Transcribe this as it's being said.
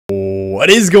What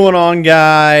is going on,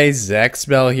 guys?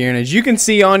 Expel here, and as you can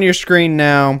see on your screen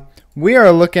now, we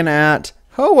are looking at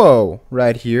Ho-Oh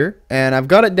right here, and I've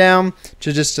got it down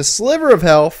to just a sliver of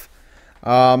health.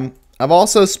 I've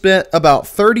also spent about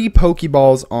 30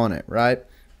 Pokeballs on it, right?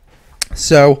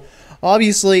 So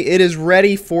obviously it is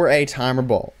ready for a timer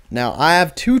ball. Now I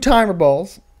have 2 timer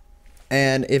balls,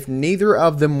 and if neither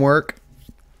of them work,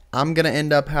 I'm gonna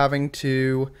end up having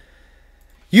to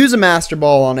use a Master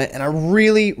Ball on it, and I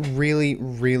really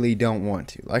don't want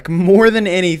to. Like, more than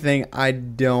anything, I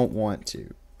don't want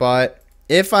to. But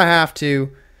if I have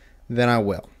to, then I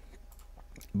will.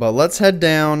 But let's head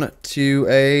down to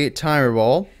a timer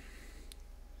ball.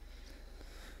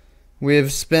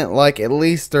 We've spent like at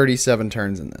least 37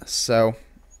 turns in this, so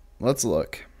let's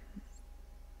look.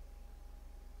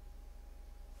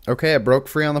 Okay, I broke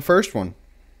free on the first one.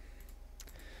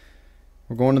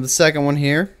 We're going to the second one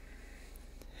here.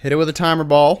 Hit it with a timer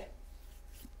ball.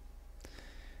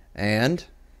 And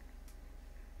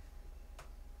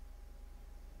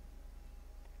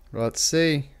let's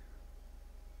see.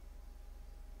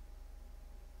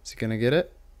 Is he gonna get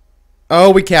it? Oh,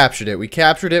 we captured it. We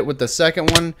captured it with the second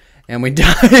one, and we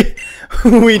died.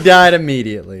 We died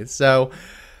immediately. So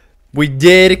we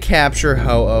did capture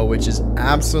Ho-Oh, which is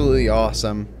absolutely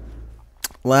awesome.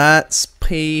 Let's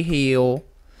heal.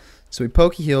 So we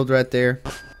pokey healed right there.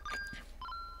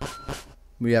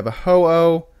 We have a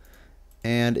Ho-Oh,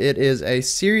 and it is a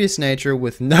serious nature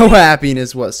with no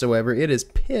happiness whatsoever. It is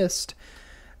pissed,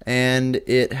 and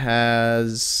it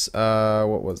has,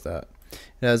 what was that?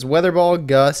 It has Weather Ball,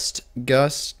 Gust.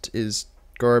 Gust is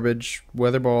garbage.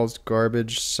 Weather Ball is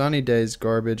garbage. Sunny Days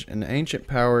garbage, and Ancient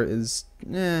Power is,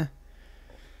 eh.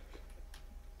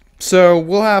 So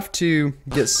we'll have to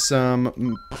get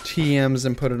some TMs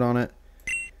and put it on it.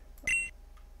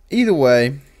 Either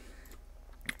way,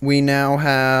 we now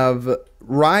have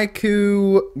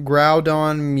Raikou,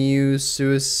 Groudon, Mew,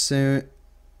 Suicune.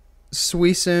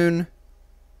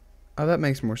 Oh, that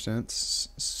makes more sense.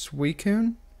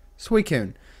 Suicune,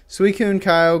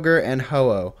 Kyogre, and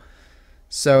Ho-Oh.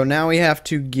 So now we have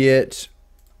to get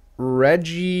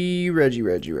Reggie. We have to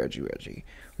get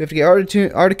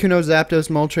Articuno, Zapdos,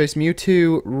 Moltres,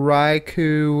 Mewtwo,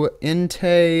 Raikou,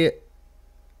 Entei,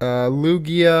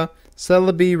 Lugia,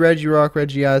 Celebi, Regirock,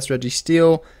 Regice,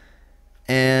 Registeel,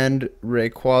 and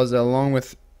Rayquaza, along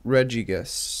with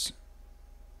Regigigas.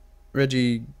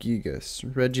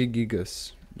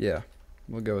 Regigigas. Yeah,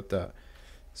 we'll go with that.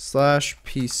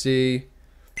 /PC.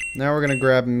 Now we're going to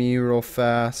grab Mew real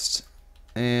fast.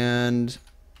 And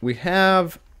we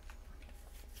have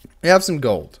some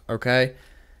gold, okay?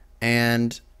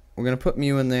 And we're going to put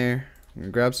Mew in there. We're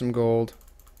going to grab some gold.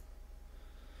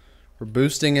 We're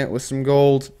boosting it with some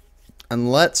gold. And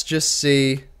let's just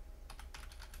see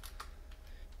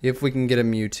if we can get a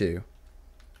Mewtwo.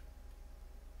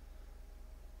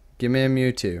 Give me a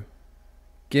Mewtwo.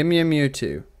 Give me a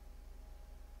Mewtwo.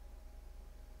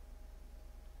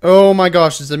 Oh my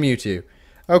gosh, it's a Mewtwo.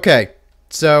 Okay,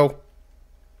 so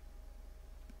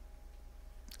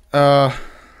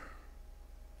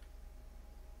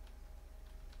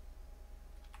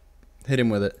hit him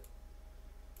with it.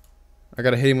 I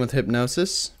gotta hit him with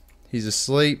Hypnosis. He's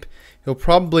asleep. He'll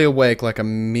probably awake like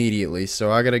immediately,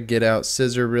 so I gotta get out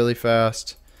Scissor really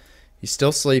fast. He's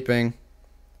still sleeping.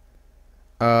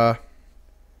 What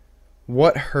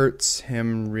hurts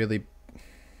him really?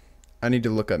 I need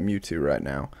to look up Mewtwo right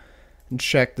now and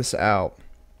check this out.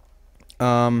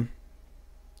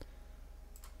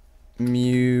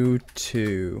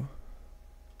 Mewtwo.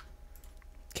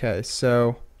 Okay,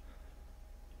 so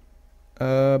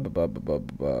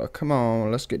come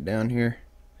on, let's get down here.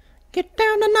 Get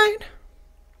down tonight.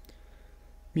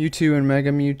 Mewtwo and Mega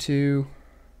Mewtwo.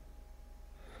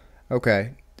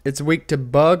 Okay. It's weak to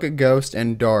Bug, Ghost,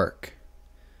 and Dark.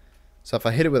 So if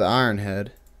I hit it with Iron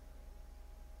Head.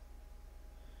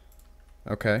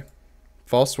 Okay.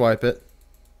 False Swipe it.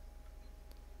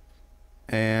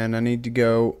 And I need to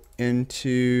go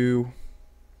into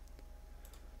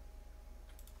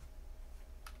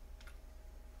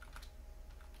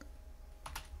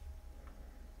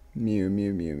Mew.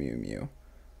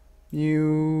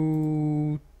 Mewtwo,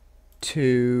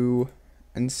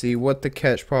 and see what the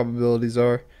catch probabilities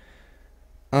are.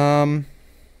 A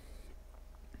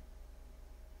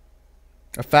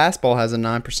fastball has a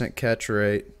 9% catch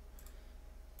rate.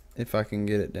 If I can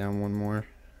get it down one more.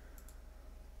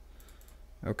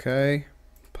 Okay.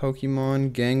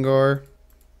 Pokemon, Gengar.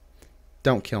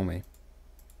 Don't kill me.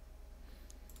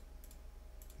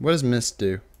 What does Mist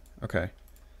do? Okay.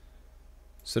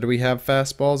 So do we have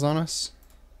fastballs on us?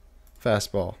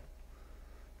 Fastball.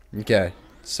 Okay.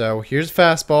 So here's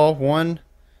fastball. 1,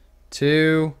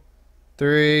 2,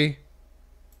 3.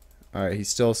 Alright, he's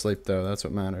still asleep though. That's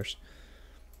what matters.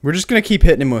 We're just going to keep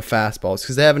hitting him with fastballs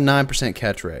because they have a 9%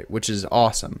 catch rate, which is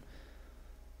awesome.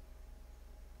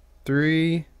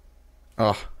 3.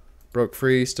 Oh, broke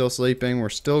free. Still sleeping. We're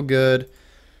still good.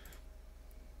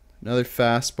 Another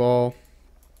fastball.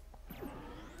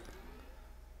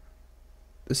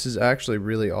 This is actually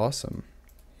really awesome.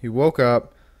 He woke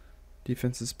up.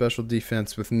 Defense is special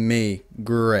defense with me.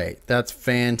 Great. That's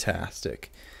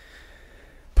fantastic.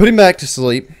 Put him back to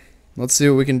sleep. Let's see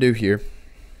what we can do here.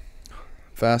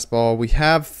 Fastball. We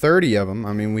have 30 of them.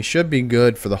 I mean, we should be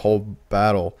good for the whole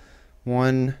battle.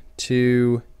 1,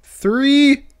 2,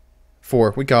 3,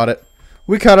 4. We got it.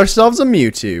 We caught ourselves a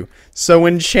Mewtwo. So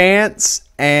when Chance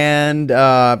and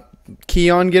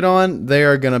Keon get on, they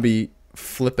are going to be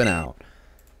flipping out.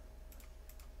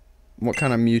 What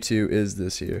kind of Mewtwo is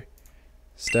this here?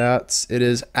 Stats. It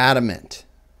is Adamant,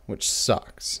 which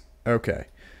sucks. Okay.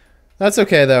 That's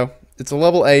okay, though. It's a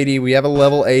level 80. We have a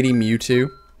level 80 Mewtwo.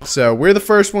 So, we're the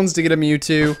first ones to get a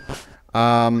Mewtwo.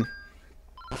 I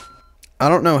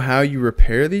don't know how you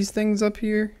repair these things up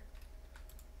here.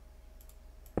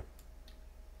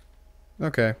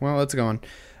 Okay, well, it's gone.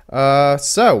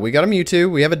 So, we got a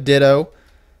Mewtwo. We have a Ditto.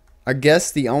 I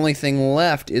guess the only thing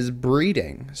left is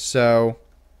breeding. So,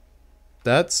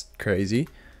 that's crazy.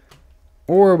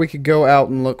 Or we could go out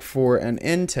and look for an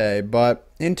Entei, but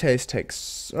Enteis takes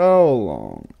so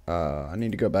long. I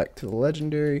need to go back to the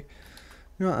legendary.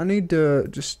 No, I need to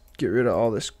just get rid of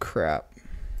all this crap.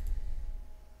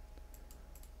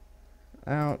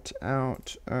 Out,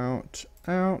 out, out,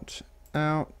 out,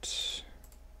 out.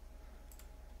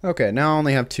 Okay, now I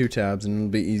only have 2 tabs, and it'll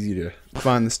be easy to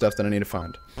find the stuff that I need to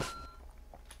find.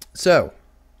 So,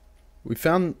 we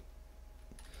found...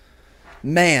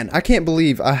 Man, I can't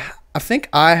believe I think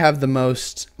I have the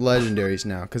most legendaries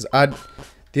now, because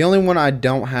the only one I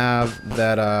don't have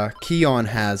that Keon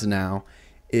has now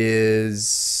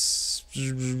is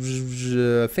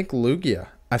I think Lugia.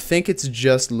 I think it's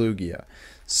just Lugia.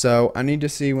 So I need to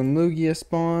see when Lugia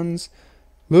spawns.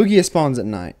 Lugia spawns at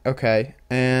night. Okay,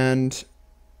 and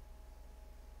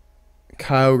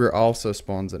Kyogre also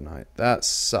spawns at night. That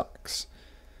sucks.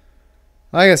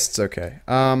 I guess it's okay.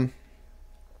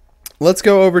 Let's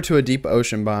go over to a deep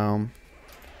ocean biome.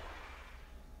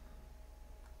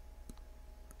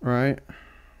 Right?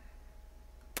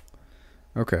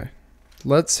 Okay.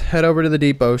 Let's head over to the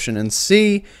deep ocean and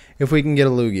see if we can get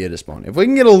a Lugia to spawn. If we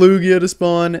can get a Lugia to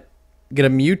spawn, get a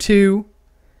Mewtwo,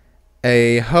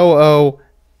 a Ho-Oh,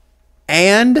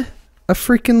 and a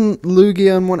freaking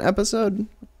Lugia in one episode,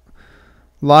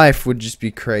 life would just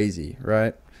be crazy,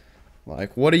 right?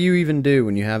 Like, what do you even do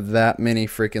when you have that many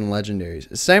freaking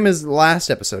legendaries? Same as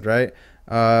last episode, right?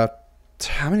 How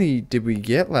many did we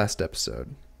get last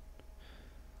episode?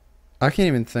 I can't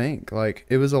even think. Like,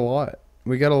 it was a lot.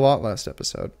 We got a lot last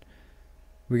episode.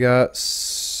 We got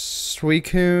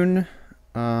Suicune.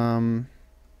 I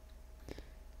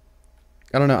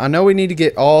don't know. I know we need to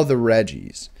get all the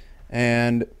Reggies.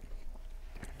 And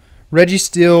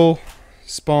Registeel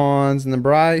spawns in the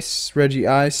Bryce.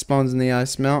 Regice spawns in the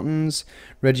Ice Mountains.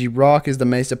 Regirock is the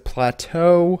Mesa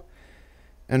Plateau.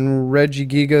 And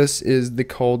Regigigas is the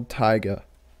Cold Taiga.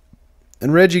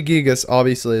 And Regigigas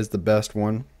obviously is the best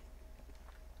one.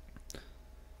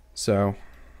 So,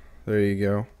 there you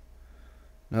go.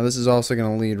 Now this is also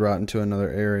going to lead right into another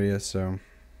area, so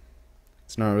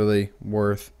it's not really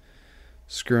worth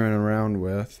screwing around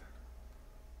with.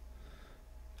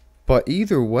 But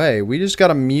either way, we just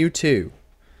got a Mewtwo.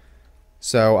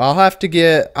 So I'll have to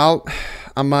get, I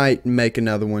might make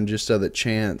another one just so that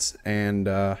Chance and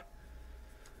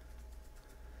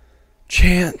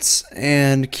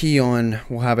Keon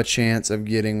will have a chance of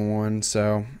getting one.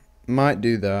 So might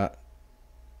do that.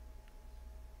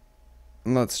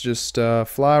 Let's just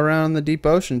fly around in the deep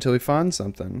ocean until we find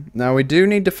something. Now we do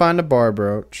need to find a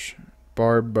Barbara.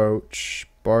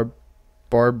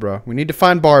 We need to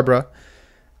find Barbara.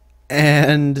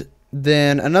 And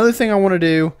then another thing I want to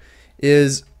do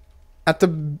is at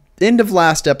the end of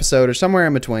last episode or somewhere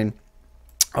in between,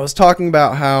 I was talking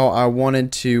about how I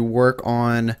wanted to work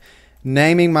on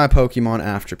naming my Pokemon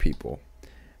after people.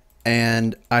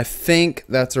 And I think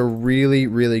that's a really,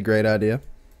 really great idea.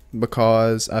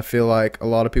 Because I feel like a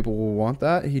lot of people will want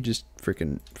that. He just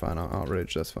freaking fine.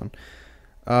 Outrage. That's fun.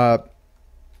 A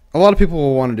lot of people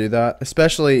will want to do that,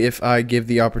 especially if I give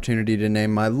the opportunity to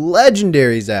name my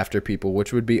legendaries after people,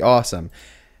 which would be awesome.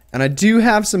 And I do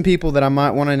have some people that I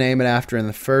might want to name it after in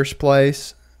the first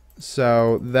place,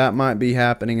 so that might be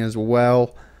happening as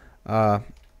well. So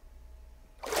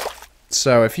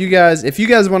if you guys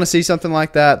want to see something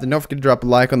like that, then don't forget to drop a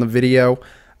like on the video.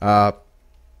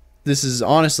 This is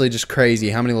honestly just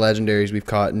crazy how many legendaries we've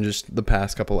caught in just the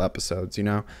past couple episodes, you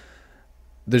know?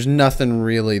 There's nothing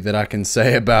really that I can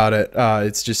say about it.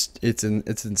 It's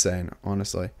insane,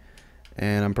 honestly.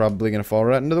 And I'm probably going to fall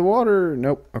right into the water.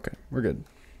 Nope. Okay, we're good.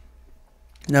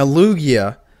 Now,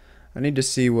 LUGIA. I need to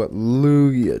see what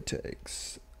LUGIA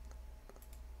takes.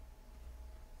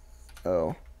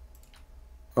 Oh.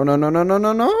 Oh, no, no, no, no,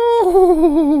 no,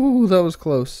 no. That was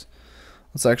close.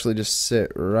 Let's actually just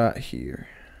sit right here.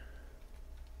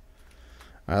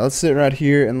 Alright, let's sit right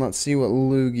here and let's see what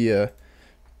LUGIA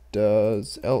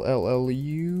does.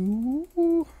 LLLU.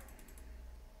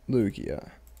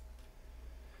 LUGIA.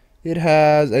 It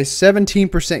has a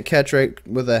 17% catch rate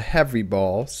with a heavy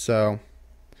ball, so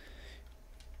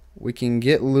we can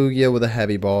get LUGIA with a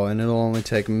heavy ball, and it'll only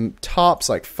take tops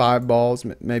like 5 balls,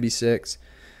 maybe 6.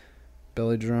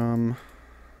 Belly drum,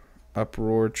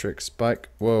 uproar, trick, spike.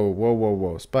 Whoa, whoa, whoa,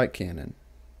 whoa. Spike cannon.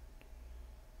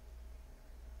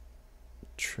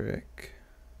 Trick.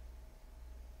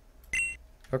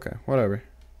 Okay, whatever.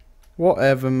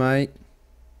 Whatever, mate.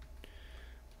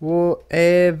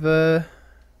 Whatever.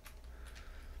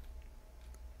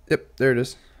 Yep, there it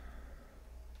is.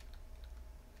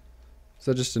 Is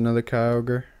that just another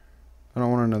Kyogre? I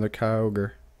don't want another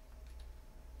Kyogre.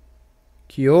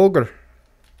 Kyogre.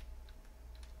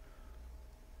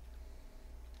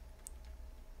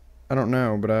 I don't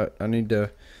know, but I need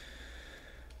to...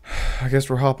 I guess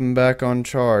we're hopping back on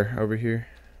Char over here.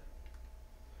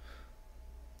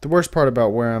 The worst part about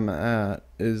where I'm at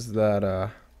is that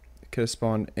it could have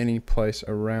spawned any place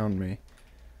around me.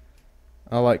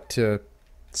 I like to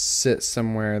sit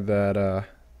somewhere that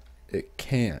it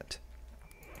can't.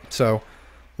 So,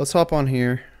 let's hop on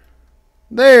here.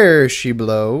 There she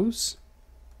blows.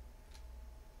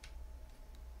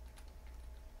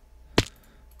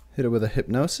 Hit it with a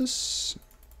hypnosis.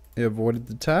 It avoided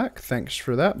the attack. Thanks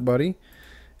for that, buddy.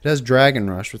 It has Dragon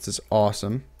Rush, which is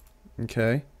awesome.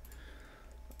 Okay.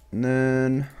 And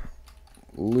then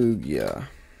LUGIA.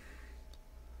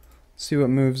 See what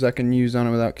moves I can use on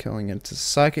it without killing it. It's a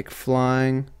Psychic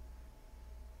Flying.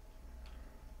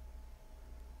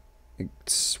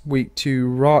 It's weak to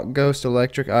Rock, Ghost,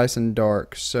 Electric, Ice, and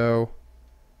Dark. So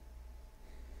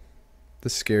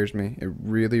this scares me. It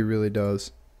really, really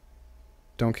does.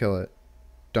 Don't kill it.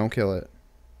 Don't kill it.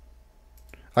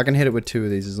 I can hit it with 2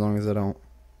 of these as long as I don't.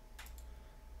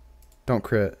 Don't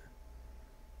crit.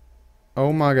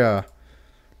 Oh my god.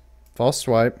 False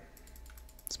swipe.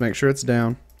 Let's make sure it's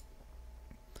down.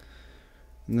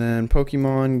 And then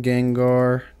Pokemon,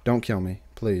 Gengar. Don't kill me.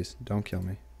 Please, don't kill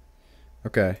me.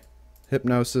 Okay.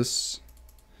 Hypnosis.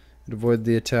 It avoided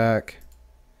the attack.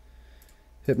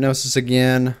 Hypnosis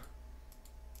again.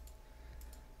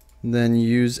 And then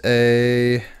use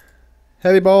a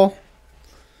heavy ball.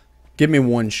 Give me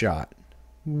 1 shot.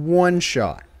 1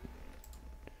 shot.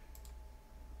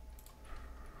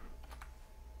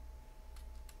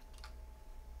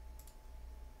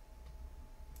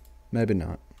 Maybe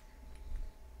not.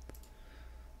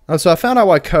 Oh, so I found out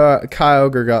why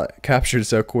Kyogre got captured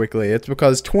so quickly. It's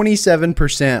because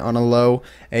 27% on a low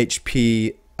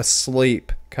HP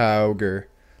asleep Kyogre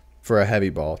for a heavy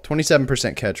ball.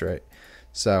 27% catch rate.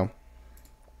 So,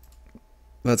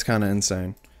 that's kind of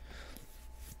insane.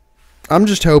 I'm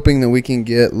just hoping that we can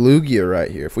get LUGIA right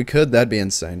here. If we could, that'd be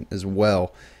insane as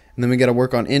well. And then we got to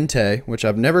work on Entei, which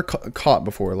I've never caught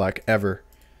before, like ever.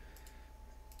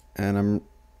 And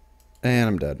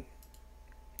I'm dead.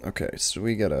 Okay, so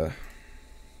we got to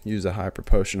use a Hyper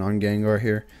Potion on Gengar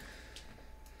here.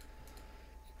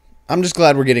 I'm just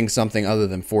glad we're getting something other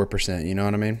than 4%, you know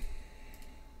what I mean?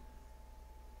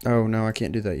 Oh, no, I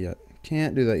can't do that yet.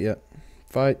 Can't do that yet.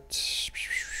 Fight.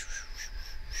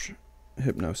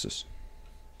 Hypnosis.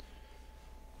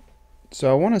 So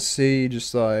I want to see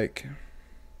just like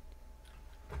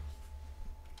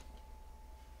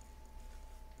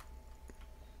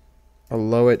a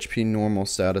low HP normal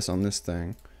status on this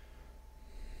thing.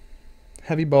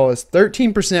 Heavy ball is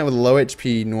 13% with low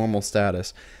HP normal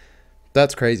status.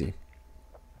 That's crazy.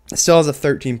 It still has a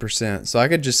 13%, so I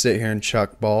could just sit here and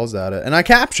chuck balls at it. And I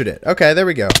captured it. Okay, there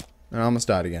we go. I almost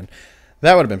died again.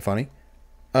 That would have been funny.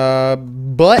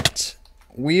 But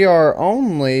we are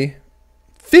only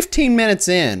 15 minutes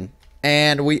in,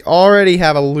 and we already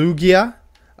have a LUGIA,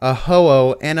 a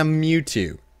Ho-Oh, and a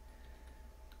MEWTWO.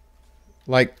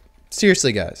 Like,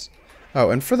 seriously, guys. Oh,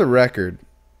 and for the record,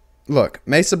 look,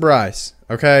 Mesa Bryce,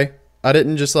 okay? I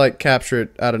didn't just, like, capture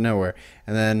it out of nowhere.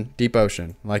 And then Deep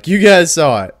Ocean. Like, you guys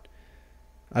saw it.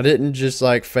 I didn't just,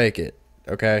 like, fake it,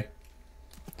 okay?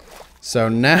 So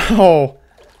now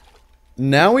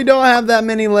we don't have that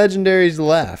many legendaries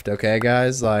left, okay,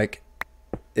 guys? Like,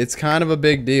 it's kind of a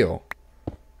big deal.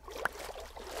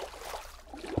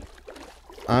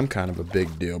 I'm kind of a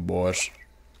big deal, boys.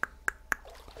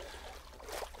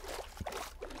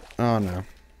 Oh no.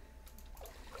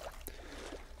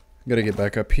 Gotta get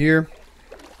back up here.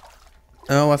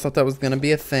 Oh, I thought that was gonna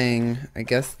be a thing. I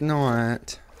guess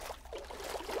not.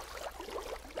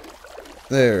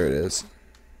 There it is.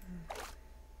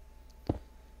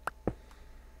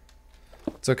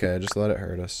 It's okay, just let it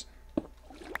hurt us.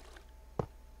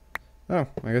 Oh,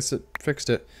 I guess it fixed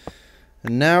it.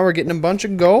 And now we're getting a bunch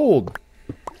of gold.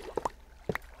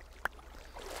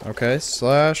 Okay,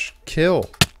 slash kill.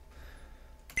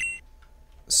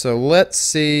 So let's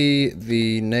see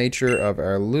the nature of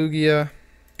our LUGIA.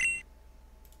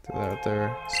 Throw that out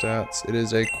there. Stats. It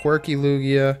is a quirky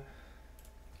LUGIA.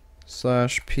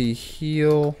 Slash P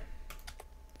heal.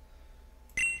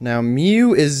 Now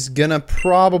Mew is gonna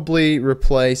probably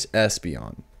replace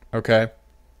Espeon. Okay?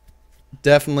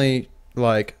 Definitely,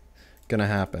 like, gonna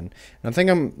happen. And I think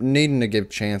I'm needing to give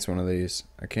Chance one of these.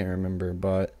 I can't remember,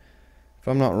 but if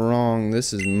I'm not wrong,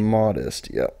 this is Modest.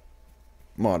 Yep.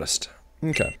 Modest.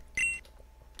 Okay.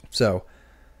 So,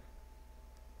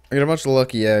 I got a bunch of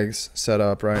lucky eggs set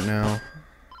up right now.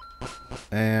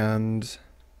 And,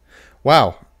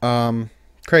 wow.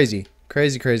 Crazy.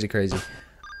 Crazy.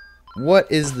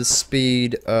 What is the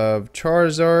speed of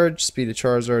Charizard? Speed of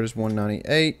Charizard is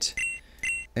 198.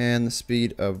 And the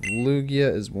speed of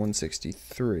LUGIA is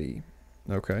 163.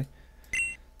 Okay.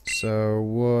 So,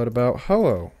 what about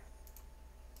Ho-Oh?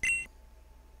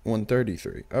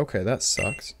 133. Okay, that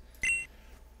sucks.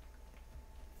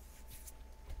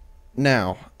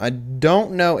 Now, I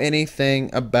don't know anything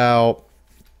about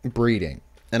breeding.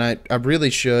 And I really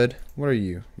should. What are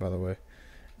you, by the way?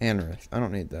 Anorith. I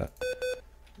don't need that.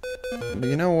 But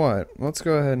you know what? Let's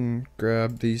go ahead and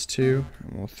grab these two.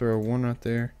 And we'll throw one right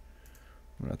there.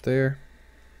 One right there.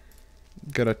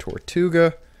 Got a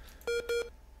Tortuga.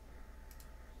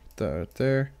 Put that right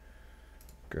there.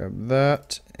 Grab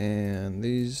that. And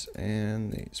these.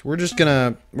 And these. We're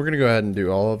gonna go ahead and do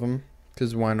all of them.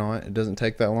 Because why not? It doesn't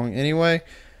take that long anyway.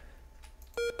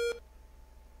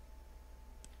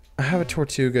 I have a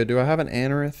Tortuga. Do I have an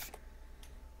Anorith?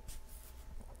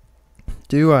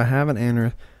 Do I have an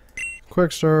Anorith?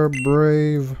 Quickstar,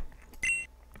 Brave,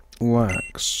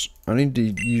 Wax. I need to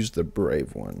use the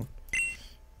Brave one.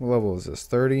 What level is this?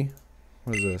 30?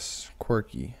 What is this?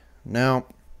 Quirky. Now,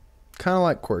 kind of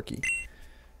like Quirky.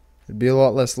 It'd be a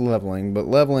lot less leveling, but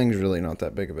leveling's really not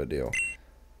that big of a deal.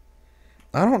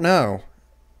 I don't know.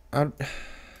 What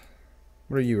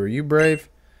are you? Are you Brave?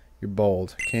 You're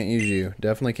bold. Can't use you.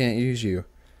 Definitely can't use you.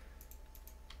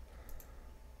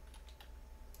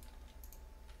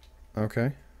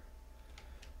 Okay.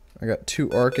 I got 2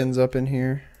 Arkans up in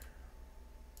here.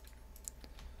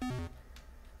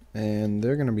 And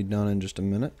they're going to be done in just a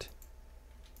minute.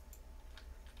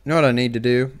 You know what I need to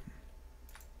do?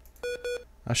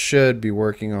 I should be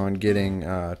working on getting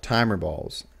timer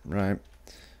balls, right?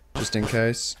 Just in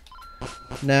case.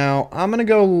 Now, I'm going to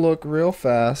go look real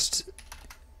fast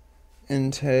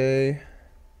into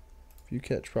few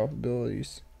catch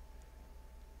probabilities.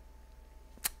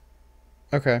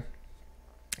 Okay.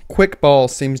 Quick ball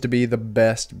seems to be the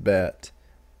best bet.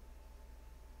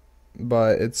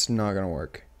 But it's not going to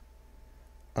work.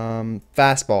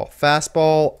 Fastball.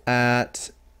 Fastball at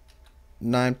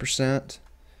 9%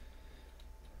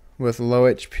 with low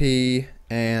HP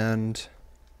and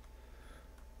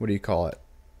what do you call it?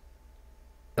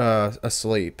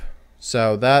 Asleep.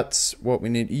 So that's what we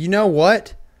need. You know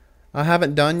what? I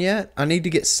haven't done yet. I need to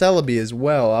get Celebi as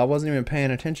well. I wasn't even paying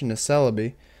attention to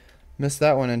Celebi. Missed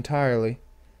that one entirely.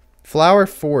 Flower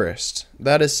Forest.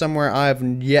 That is somewhere I have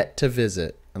yet to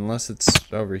visit. Unless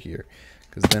it's over here.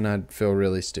 Because then I'd feel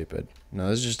really stupid. No,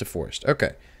 this is just a forest.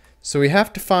 Okay. So we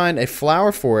have to find a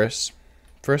Flower Forest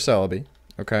for a Celebi.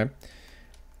 Okay.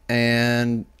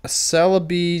 And a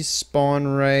Celebi's spawn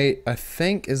rate, I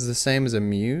think, is the same as a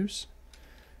Mew's.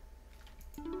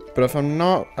 But if I'm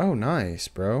not... Oh, nice,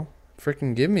 bro.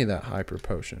 Freaking give me that Hyper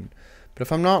Potion. But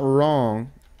if I'm not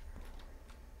wrong...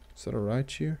 Is that a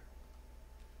Raichu?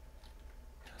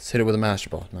 Let's hit it with a Master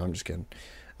Ball. No, I'm just kidding.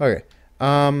 Okay.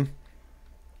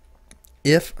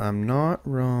 If I'm not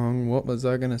wrong, what was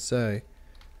I going to say?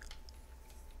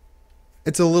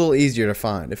 It's a little easier to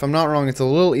find. If I'm not wrong, it's a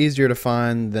little easier to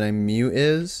find than a Mew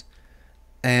is.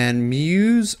 And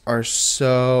Mews are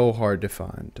so hard to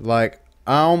find. Like,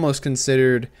 I almost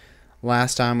considered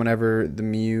last time whenever the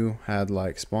Mew had,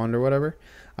 like, spawned or whatever,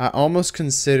 I almost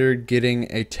considered getting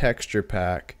a texture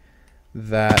pack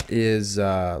that is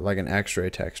like an X-ray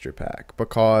texture pack.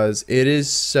 Because it is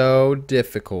so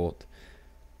difficult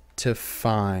to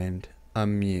find a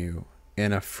Mew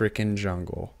in a freaking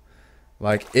jungle.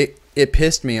 Like, it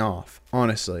pissed me off,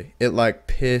 honestly. It, like,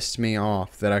 pissed me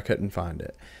off that I couldn't find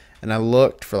it. And I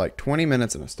looked for, like, 20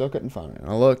 minutes, and I still couldn't find it. And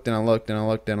I looked, and I looked, and I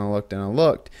looked, and I looked, and I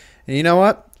looked. And you know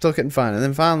what? Still couldn't find it. And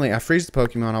then finally, I freeze the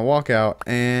Pokemon, I walk out,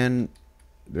 and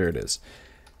there it is.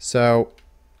 So,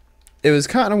 it was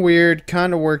kind of weird,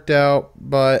 kind of worked out,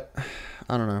 but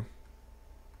I don't know.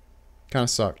 Kind of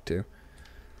sucked, too.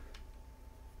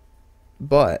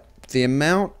 But the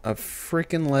amount of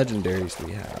freaking legendaries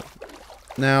we have.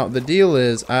 Now, the deal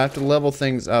is I have to level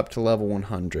things up to level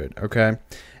 100, okay?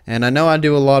 And I know I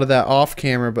do a lot of that off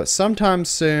camera, but sometime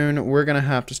soon we're going to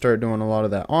have to start doing a lot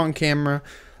of that on camera,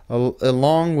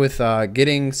 along with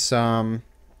getting some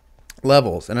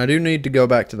levels. And I do need to go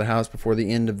back to the house before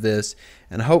the end of this,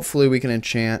 and hopefully we can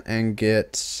enchant and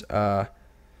get, what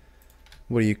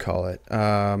do you call it?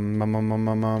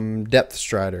 Depth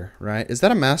Strider, right? Is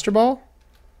that a Master Ball?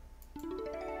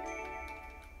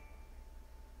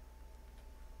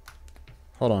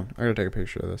 Hold on, I gotta take a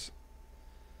picture of this.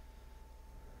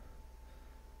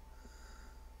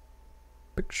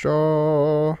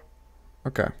 Picture.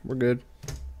 Okay, we're good.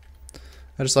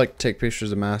 I just like to take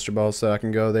pictures of Master Balls so I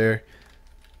can go there.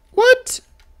 What?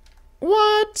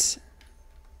 What?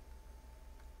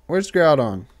 Where's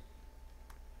Groudon?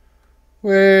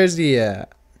 Where's he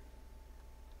at?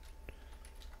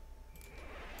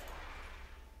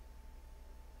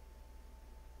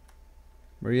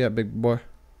 Where you at, big boy?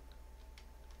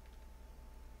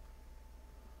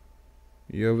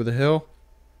 You over the hill?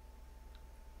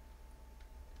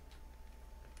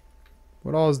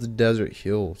 What all is the desert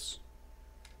hills?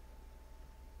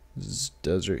 This is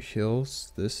desert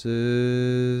hills. This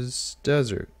is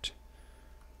desert.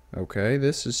 Okay,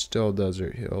 this is still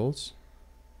desert hills.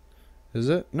 Is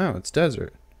it? No, it's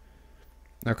desert.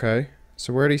 Okay,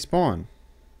 so where'd he spawn?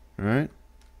 Alright.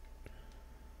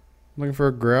 Looking for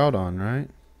a Groudon, right?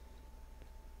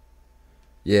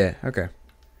 Yeah, okay.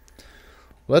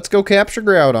 Let's go capture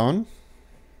Groudon.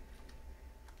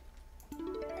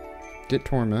 Get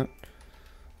Torment.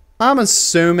 I'm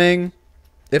assuming,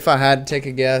 if I had to take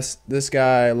a guess, this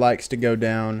guy likes to go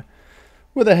down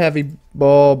with a heavy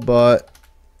ball, but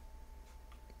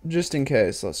just in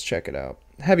case, let's check it out.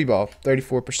 Heavy ball,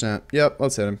 34%. Yep,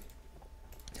 let's hit him.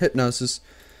 Hypnosis.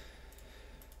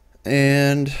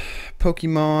 And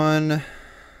Pokemon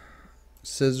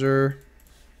Scissor.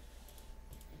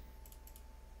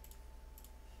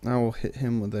 I will hit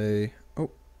him with a... Oh.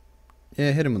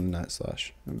 Yeah, hit him with a Night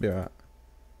Slash. That'll be alright.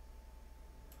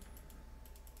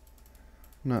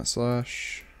 Night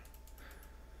Slash.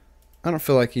 I don't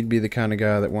feel like he'd be the kind of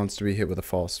guy that wants to be hit with a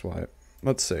false swipe.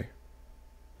 Let's see.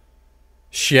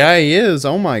 Yeah, he is.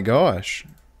 Oh my gosh.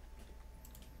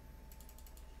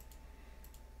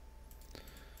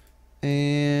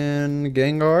 And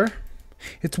Gengar.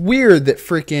 It's weird that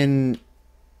freaking...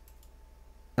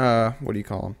 what do you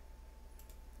call him?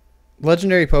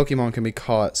 Legendary Pokemon can be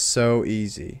caught so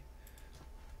easy.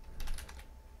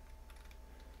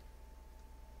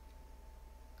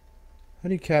 How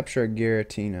do you capture a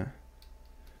Giratina?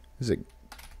 Is it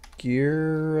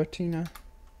Giratina?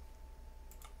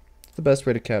 What's the best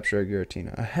way to capture a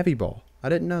Giratina? A heavy ball. I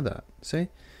didn't know that. See?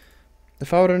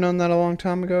 If I would have known that a long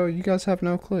time ago, you guys have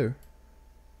no clue.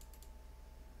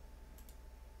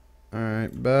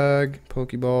 Alright, bag,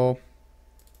 Pokeball,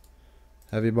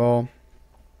 heavy ball.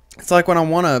 It's like when I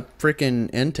want a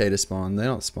freaking Entei to spawn, they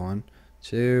don't spawn.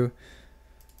 Two.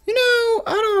 You know,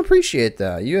 I don't appreciate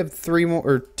that. You have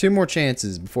two more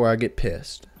chances before I get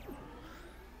pissed.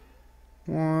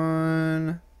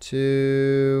 1,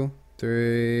 2,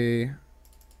 3.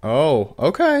 Oh,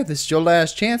 okay. This is your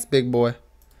last chance, big boy.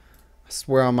 I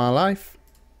swear on my life.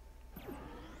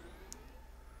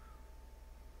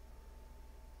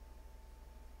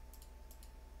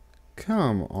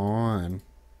 Come on.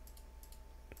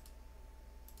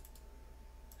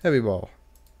 Heavy ball.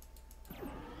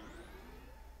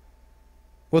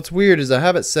 What's weird is I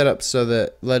have it set up so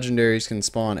that legendaries can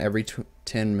spawn every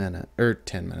 20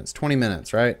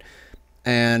 minutes, right?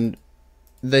 And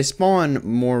they spawn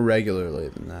more regularly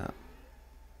than that.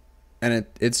 And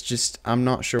it's just, I'm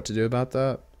not sure what to do about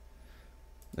that.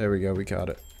 There we go, we caught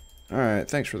it. Alright,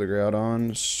 thanks for the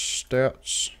Groudon.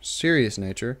 Stats, serious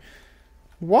nature.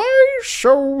 Why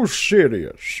so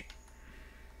serious?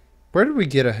 Where did we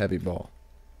get a heavy ball?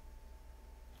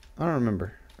 I don't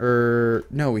remember.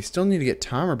 No, we still need to get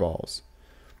timer balls.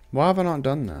 Why have I not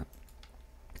done that?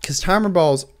 Because timer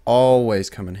balls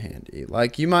always come in handy.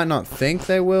 Like, you might not think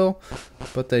they will,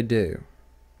 but they do.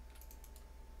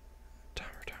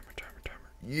 Timer.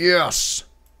 Yes!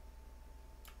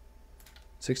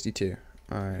 62.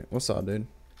 Alright, what's up, dude?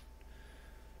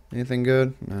 Anything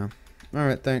good? No.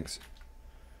 Alright, thanks.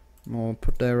 We'll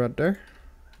put that right there.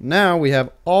 Now we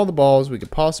have all the balls we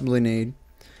could possibly need.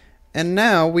 And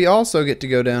now we also get to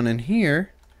go down in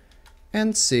here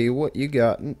and see what you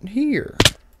got in here.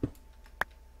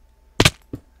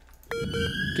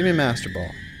 Give me a master ball.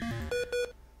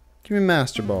 Give me a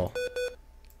master ball.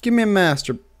 Give me a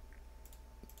master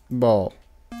ball.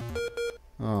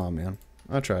 Oh man,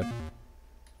 I tried.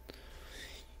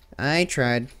 I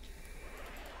tried.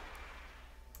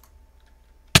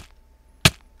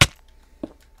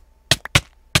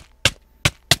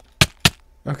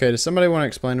 Okay, does somebody want to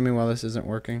explain to me why this isn't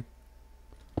working?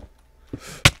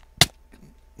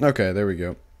 Okay, there we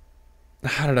go.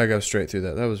 How did I go straight through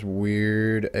that? That was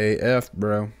weird AF,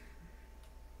 bro.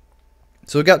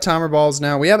 So we got timer balls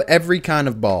now. We have every kind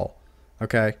of ball.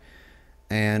 Okay.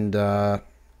 And,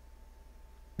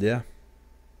 yeah.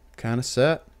 Kind of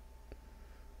set.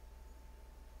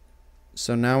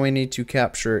 So now we need to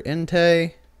capture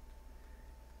Entei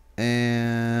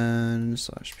and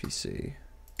 /PC.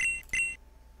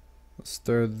 Let's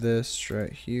throw this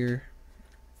right here.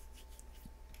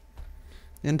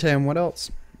 Entei and what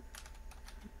else?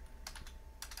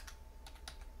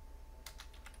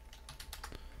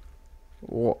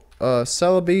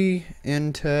 Celebi,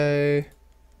 Entei,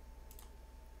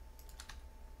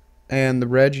 and the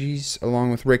Regis,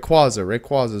 along with Rayquaza.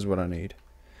 Rayquaza is what I need.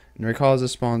 And Rayquaza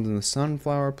spawns in the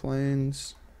Sunflower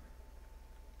Plains.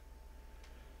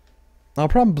 I'll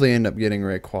probably end up getting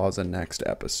Rayquaza next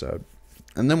episode.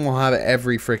 And then we'll have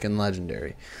every freaking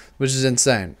legendary, which is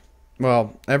insane.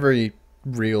 Well, every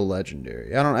real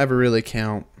legendary. I don't ever really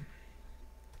count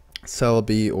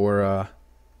Celebi or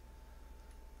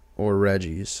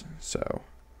Regis. So,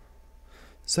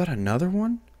 is that another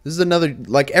one? This is another,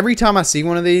 like, every time I see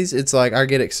one of these, it's like I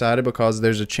get excited because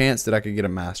there's a chance that I could get a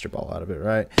Master Ball out of it,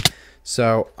 right?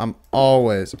 So, I'm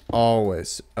always, oh,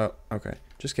 okay.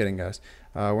 Just kidding, guys.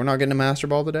 We're not getting a Master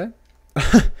Ball today.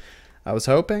 I was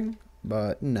hoping,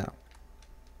 but no.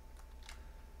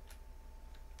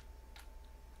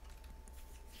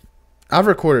 I've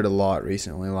recorded a lot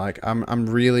recently. Like, I'm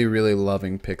really, really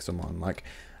loving Pixelmon. Like,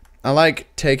 I like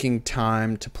taking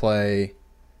time to play,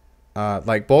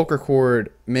 like, bulk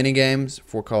record mini games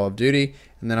for Call of Duty,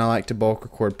 and then I like to bulk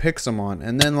record Pixelmon,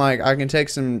 and then, like, I can take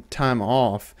some time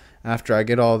off after I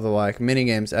get all the, like, mini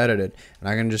games edited, and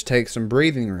I can just take some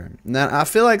breathing room. And that, I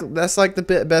feel like that's like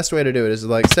the best way to do it, is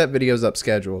like set videos up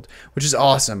scheduled, which is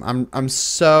awesome. I'm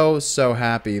so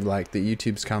happy, like, that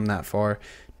YouTube's come that far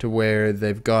to where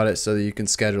they've got it so that you can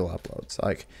schedule uploads.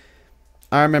 Like,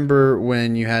 I remember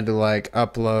when you had to, like,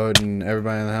 upload and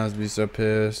everybody in the house would be so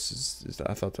pissed.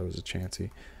 I thought that was a chancy.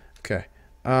 Okay.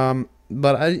 But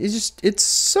it's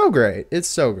so great. It's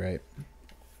so great.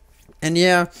 And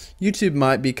yeah, YouTube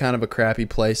might be kind of a crappy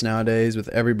place nowadays with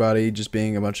everybody just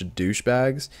being a bunch of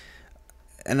douchebags.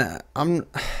 And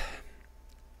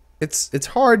it's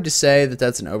hard to say that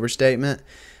that's an overstatement,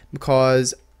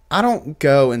 because I don't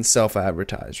go and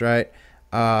self-advertise, right?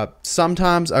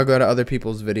 Sometimes I'll go to other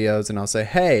people's videos and I'll say,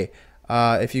 hey,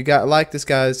 if you like this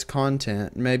guy's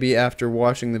content, maybe after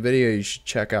watching the video you should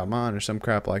check out mine, or some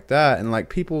crap like that. And, like,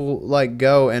 people, like,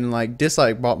 go and, like,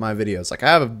 bought my videos. Like, I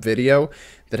have a video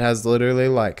that has literally,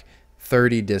 like,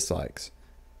 30 dislikes.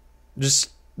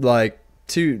 Just, like,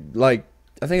 I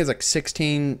think it's like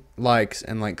 16 likes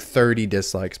and, like, 30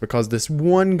 dislikes, because this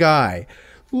one guy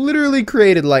literally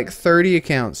created, like, 30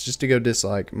 accounts just to go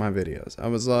dislike my videos. I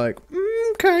was like,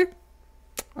 okay,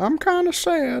 I'm kind of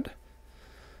sad.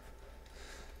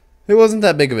 It wasn't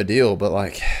that big of a deal, but,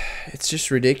 like, it's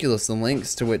just ridiculous the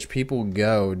lengths to which people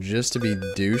go just to be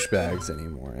douchebags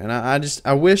anymore. And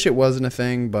I wish it wasn't a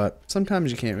thing, but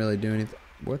sometimes you can't really do anything.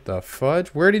 What the fudge?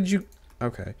 Where did you...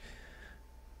 Okay.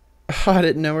 I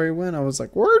didn't know where he went. I was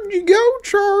like, where'd you go,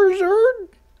 Charizard?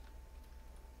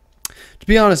 To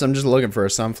be honest, I'm just looking for a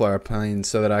Sunflower Plains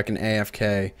so that I can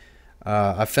AFK.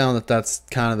 I found that that's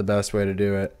kind of the best way to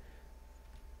do it.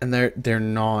 And they're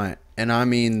not. And I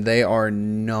mean, they are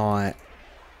not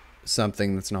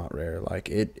something that's not rare. Like,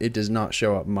 it does not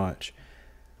show up much.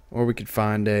 Or we could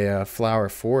find a flower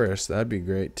forest. That'd be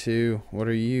great too. What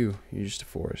are you? You're just a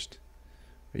forest.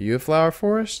 Are you a flower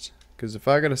forest? Because if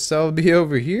I got a Celebi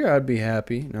over here, I'd be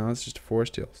happy. No, it's just a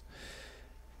forest hills.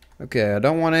 Okay, I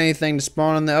don't want anything to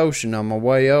spawn in the ocean on my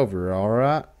way over.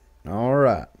 Alright?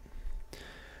 Alright.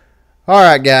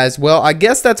 Alright, guys. Well, I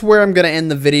guess that's where I'm going to end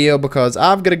the video, because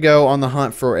I've got to go on the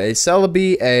hunt for a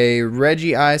Celebi, a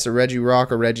Regice, a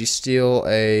Regirock, a Registeel,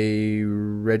 a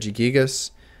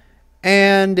Regigigas,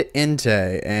 and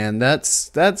Entei. And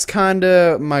that's kind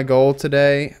of my goal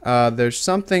today. There's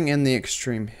something in the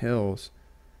extreme hills.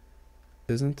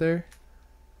 Isn't there?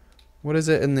 What is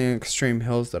it in the extreme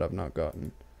hills that I've not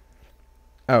gotten?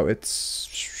 Oh,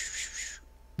 it's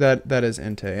that is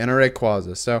Entei and a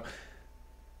Rayquaza. So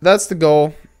that's the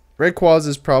goal. Rayquaza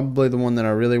is probably the one that I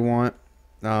really want.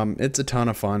 It's a ton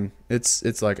of fun.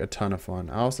 It's like a ton of fun.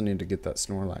 I also need to get that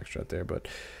Snorlax right there, but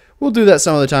we'll do that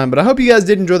some other time. But I hope you guys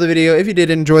did enjoy the video. If you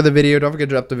did enjoy the video, don't forget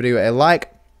to drop the video a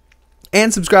like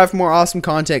and subscribe for more awesome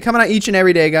content coming out each and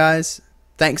every day, guys.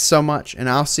 Thanks so much, and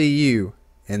I'll see you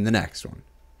in the next one.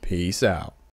 Peace out.